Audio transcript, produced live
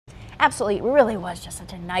Absolutely, it really was just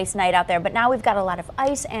such a nice night out there, but now we've got a lot of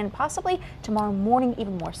ice and possibly tomorrow morning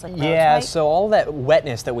even more slick roads, Yeah, right? so all that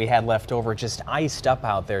wetness that we had left over just iced up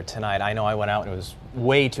out there tonight. I know I went out and it was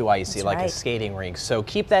way too icy, That's like right. a skating rink. So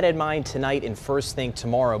keep that in mind tonight and first thing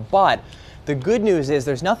tomorrow. But the good news is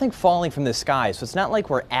there's nothing falling from the sky, so it's not like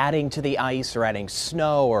we're adding to the ice or adding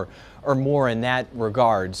snow or more in that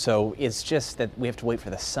regard. So it's just that we have to wait for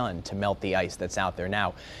the sun to melt the ice that's out there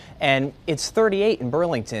now. And it's 38 in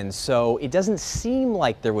Burlington, so it doesn't seem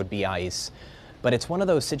like there would be ice, but it's one of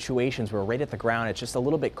those situations where right at the ground it's just a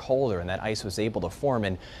little bit colder and that ice was able to form.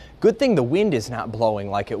 And good thing the wind is not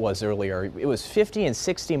blowing like it was earlier. It was 50 and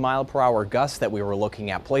 60 mile per hour gusts that we were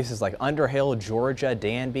looking at. Places like Underhill, Georgia,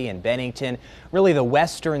 Danby, and Bennington, really the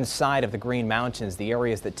western side of the Green Mountains, the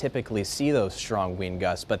areas that typically see those strong wind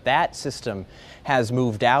gusts. But that system has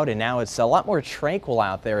moved out and now it's a lot more tranquil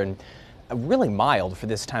out there and really mild for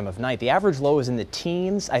this time of night. The average low is in the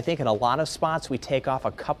teens. I think in a lot of spots we take off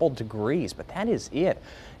a couple degrees, but that is it.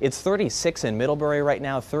 It's 36 in Middlebury right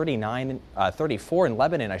now, 34 in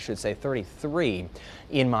Lebanon, I should say, 33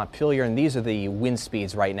 in Montpelier, and these are the wind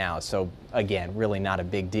speeds right now. So again, really not a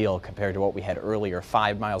big deal compared to what we had earlier,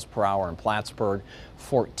 5 miles per hour in Plattsburgh,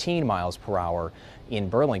 14 miles per hour in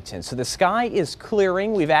Burlington. So the sky is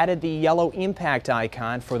clearing. We've added the yellow impact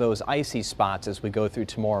icon for those icy spots as we go through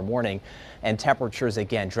tomorrow morning, and temperatures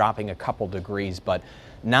again dropping a couple degrees, but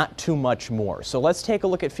not too much more. So let's take a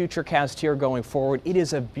look at Futurecast here going forward. It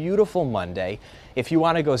is a beautiful Monday. If you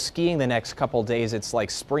want to go skiing the next couple days, it's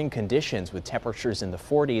like spring conditions with temperatures in the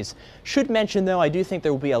 40s. Should mention though, I do think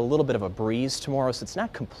there will be a little bit of a breeze tomorrow, so it's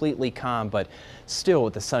not completely calm, but still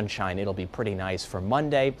with the sunshine, it'll be pretty nice for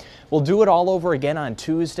Monday. We'll do it all over again on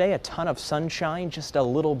Tuesday. A ton of sunshine, just a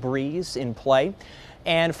little breeze in play.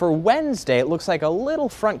 And for Wednesday, it looks like a little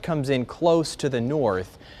front comes in close to the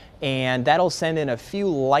north, and that'll send in a few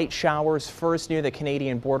light showers first near the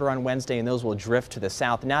Canadian border on Wednesday, and those will drift to the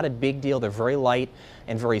south. Not a big deal. They're very light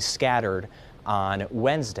and very scattered on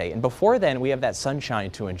Wednesday. And before then, we have that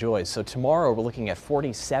sunshine to enjoy. So tomorrow, we're looking at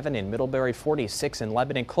 47 in Middlebury, 46 in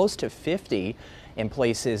Lebanon, close to 50 in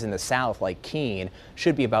places in the south like Keene.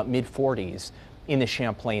 Should be about mid-40s in the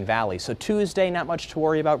Champlain Valley. So Tuesday, not much to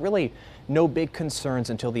worry about. Really no big concerns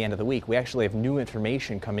until the end of the week. We actually have new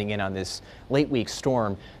information coming in on this late week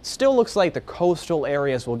storm. Still looks like the coastal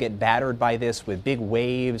areas will get battered by this with big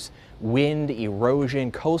waves, wind,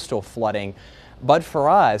 erosion, coastal flooding. But for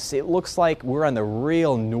us, it looks like we're on the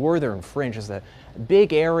real northern fringe. There's a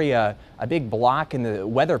big area, a big block in the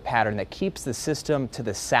weather pattern that keeps the system to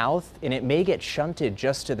the south, and it may get shunted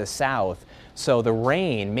just to the south. So the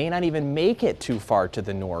rain may not even make it too far to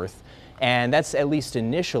the north. And that's at least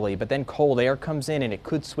initially, but then cold air comes in and it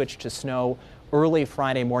could switch to snow early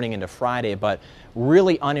Friday morning into Friday, but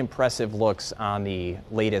really unimpressive looks on the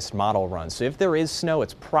latest model run. So if there is snow,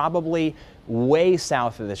 it's probably way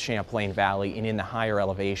south of the Champlain Valley and in the higher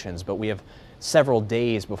elevations, but we have several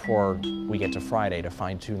days before we get to Friday to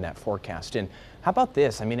fine tune that forecast. And how about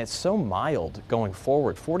this? I mean, it's so mild going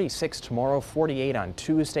forward. 46 tomorrow, 48 on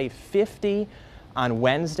Tuesday, 50 on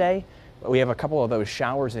Wednesday. We have a couple of those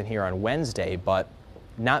showers in here on Wednesday, but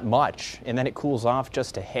not much. And then it cools off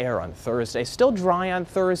just a hair on Thursday. Still dry on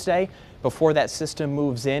Thursday before that system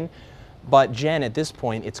moves in. But Jen, at this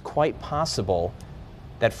point, it's quite possible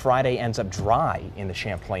that Friday ends up dry in the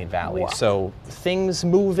Champlain Valley. Wow. So things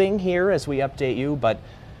moving here as we update you, but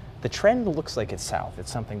the trend looks like it's south.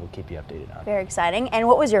 It's something we'll keep you updated on. Very exciting. And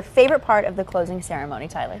what was your favorite part of the closing ceremony,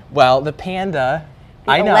 Tyler? Well, the panda.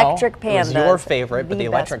 The I know, electric it was panda. your favorite, but the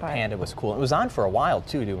best electric part. panda was cool. It was on for a while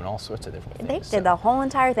too, doing all sorts of different They things. did the whole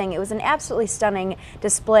entire thing. It was an absolutely stunning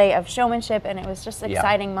display of showmanship, and it was just an Yeah.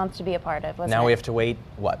 exciting month to be a part of, wasn't Now it? we have to wait,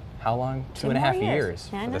 what, how long? 2.5 more years. years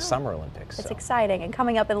I for know. the Summer Olympics. It's so. exciting. And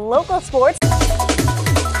coming up in local sports.